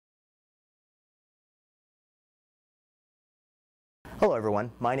Hello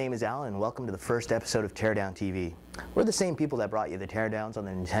everyone, my name is Alan and welcome to the first episode of Teardown TV. We're the same people that brought you the teardowns on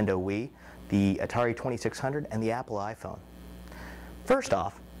the Nintendo Wii, the Atari 2600 and the Apple iPhone. First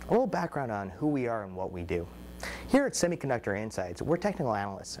off, a little background on who we are and what we do. Here at Semiconductor Insights, we're technical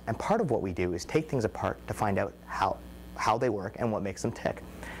analysts, and part of what we do is take things apart to find out how they work and what makes them tick.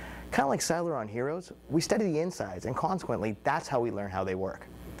 Kind of like Siler on Heroes, we study the insides, and consequently, that's how we learn how they work.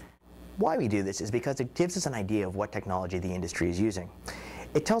 Why we do this is because it gives us an idea of what technology the industry is using.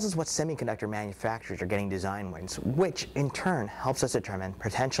 It tells us what semiconductor manufacturers are getting design wins, which in turn helps us determine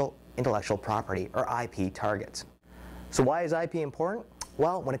potential intellectual property or IP targets. So why is IP important?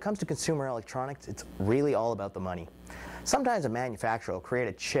 Well, when it comes to consumer electronics, it's really all about the money. Sometimes a manufacturer will create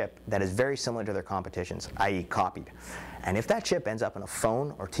a chip that is very similar to their competition's, i.e. copied. And if that chip ends up in a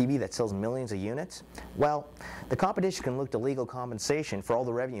phone or TV that sells millions of units, well, the competition can look to legal compensation for all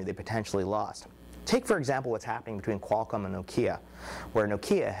the revenue they potentially lost. Take, for example, what's happening between Qualcomm and Nokia, where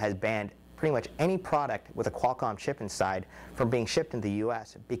Nokia has banned pretty much any product with a Qualcomm chip inside from being shipped in the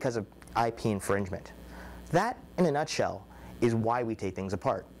US because of IP infringement. That, in a nutshell, is why we take things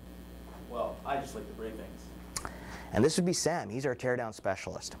apart. Well, I just like to break things. And this would be Sam. He's our teardown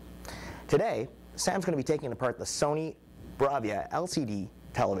specialist. Today, Sam's going to be taking apart the Sony Bravia LCD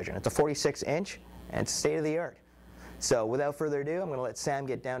television. It's a 46-inch, and it's state-of-the-art. So without further ado, I'm going to let Sam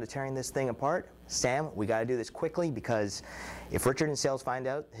get down to tearing this thing apart. Sam, we got to do this quickly because if Richard and sales find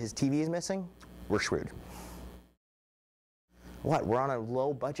out his TV is missing, we're screwed. What? We're on a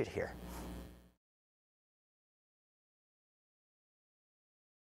low budget here.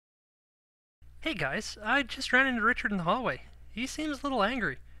 Hey guys, I just ran into Richard in the hallway. He seems a little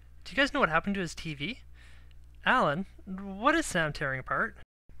angry. Do you guys know what happened to his TV? Alan, what is Sam tearing apart?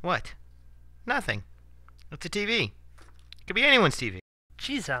 What? Nothing. It's a TV. It could be anyone's TV.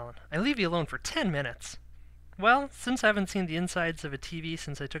 Jeez, Alan, I leave you alone for 10 minutes. Well, since I haven't seen the insides of a TV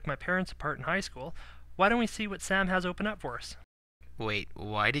since I took my parents apart in high school, why don't we see what Sam has open up for us? Wait,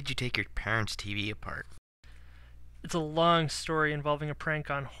 why did you take your parents' TV apart? It's a long story involving a prank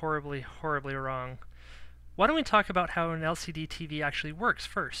gone horribly, horribly wrong. Why don't we talk about how an LCD TV actually works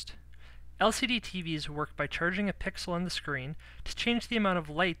first? LCD TVs work by charging a pixel on the screen to change the amount of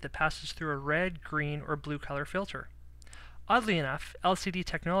light that passes through a red, green, or blue color filter. Oddly enough, LCD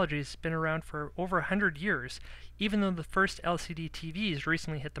technology has been around for over 100 years, even though the first LCD TVs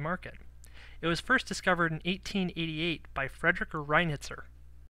recently hit the market. It was first discovered in 1888 by Friedrich Reinitzer.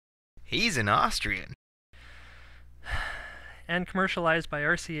 He's an Austrian. And commercialized by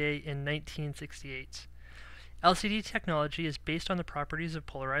RCA in 1968. LCD technology is based on the properties of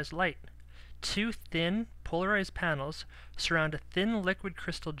polarized light. Two thin, polarized panels surround a thin liquid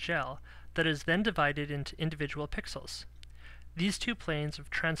crystal gel that is then divided into individual pixels. These two planes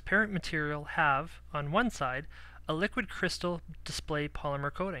of transparent material have, on one side, a liquid crystal display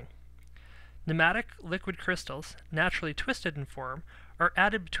polymer coating. Pneumatic liquid crystals, naturally twisted in form, are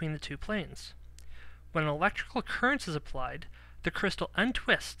added between the two planes. When an electrical current is applied, the crystal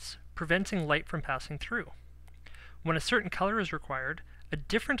untwists, preventing light from passing through. When a certain color is required, a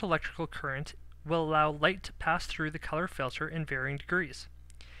different electrical current will allow light to pass through the color filter in varying degrees.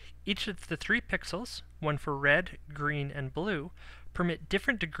 Each of the three pixels, one for red, green, and blue, permit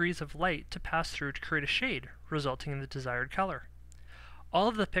different degrees of light to pass through to create a shade, resulting in the desired color. All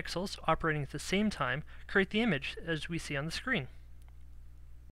of the pixels operating at the same time create the image as we see on the screen.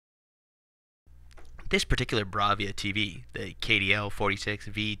 This particular Bravia TV, the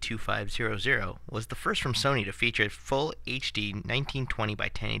KDL46V2500, was the first from Sony to feature full HD 1920 by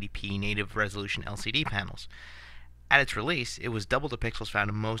 1080p native resolution LCD panels. At its release, it was double the pixels found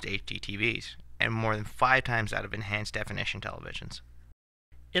in most HD TVs, and more than 5 times that of enhanced definition televisions.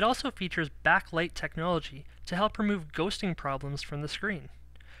 It also features backlight technology to help remove ghosting problems from the screen.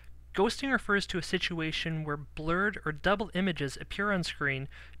 Ghosting refers to a situation where blurred or double images appear on screen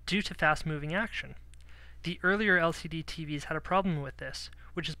due to fast-moving action. The earlier LCD TVs had a problem with this,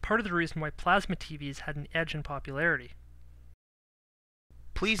 which is part of the reason why plasma TVs had an edge in popularity.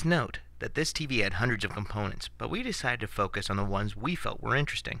 Please note that this TV had hundreds of components, but we decided to focus on the ones we felt were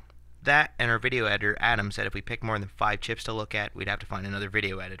interesting. That and our video editor Adam said if we picked more than 5 chips to look at, we'd have to find another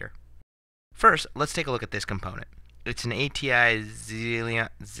video editor. First, let's take a look at this component. It's an ATI Xeon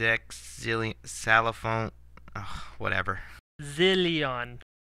Saliphone, whatever. Xeon.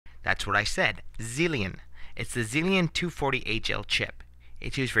 That's what I said, Xeon. It's the Xeon 240HL chip.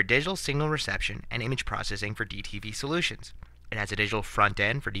 It's used for digital signal reception and image processing for DTV solutions. It has a digital front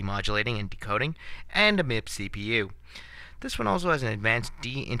end for demodulating and decoding, and a MIPS CPU. This one also has an advanced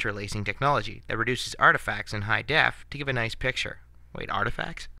deinterlacing technology that reduces artifacts in high def to give a nice picture. Wait,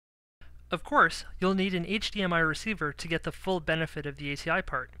 artifacts? Of course, you'll need an HDMI receiver to get the full benefit of the ATI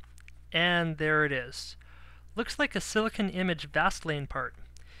part. And there it is. Looks like a silicon image Vastlane part.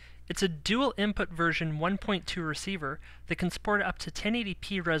 It's a dual input version 1.2 receiver that can support up to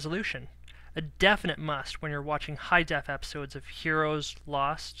 1080p resolution. A definite must when you're watching high-def episodes of Heroes,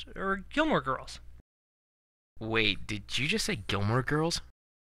 Lost, or Gilmore Girls. Wait, did you just say Gilmore Girls?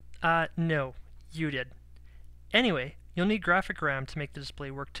 No, you did. Anyway, you'll need graphic RAM to make the display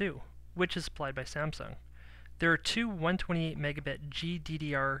work too, which is supplied by Samsung. There are two 128 megabit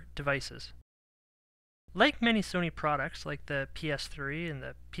GDDR devices. Like many Sony products like the PS3 and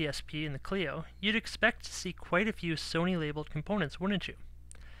the PSP and the Clio, you'd expect to see quite a few Sony labeled components, wouldn't you?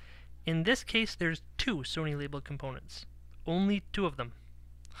 In this case, there's two Sony labeled components. Only two of them.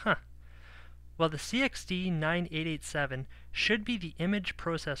 Huh. Well, the CXD9887 should be the image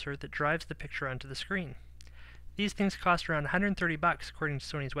processor that drives the picture onto the screen. These things cost around $130 according to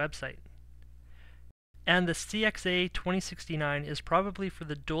Sony's website. And the CXA2069 is probably for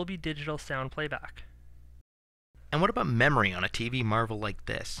the Dolby Digital sound playback. And what about memory on a TV marvel like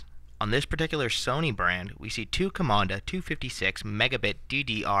this? On this particular Sony brand, we see two Commanda 256 megabit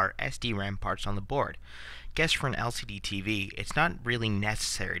DDR SDRAM parts on the board. Guess for an LCD TV, it's not really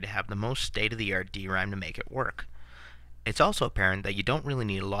necessary to have the most state-of-the-art DRAM to make it work. It's also apparent that you don't really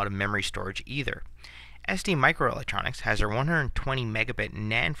need a lot of memory storage either. SD Microelectronics has their 120 megabit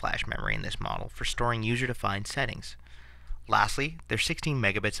NAND flash memory in this model for storing user-defined settings. Lastly, there's 16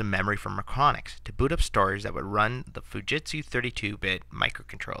 megabits of memory from Micronix to boot up storage that would run the Fujitsu 32-bit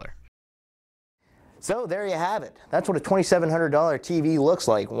microcontroller. So there you have it. That's what a $2,700 TV looks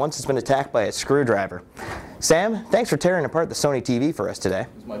like once it's been attacked by a screwdriver. Sam, thanks for tearing apart the Sony TV for us today.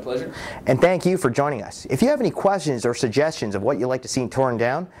 It's my pleasure. And thank you for joining us. If you have any questions or suggestions of what you'd like to see torn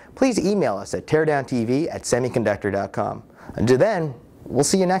down, please email us at teardowntv@semiconductor.com. Until then, we'll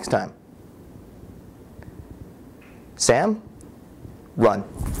see you next time. Sam, run.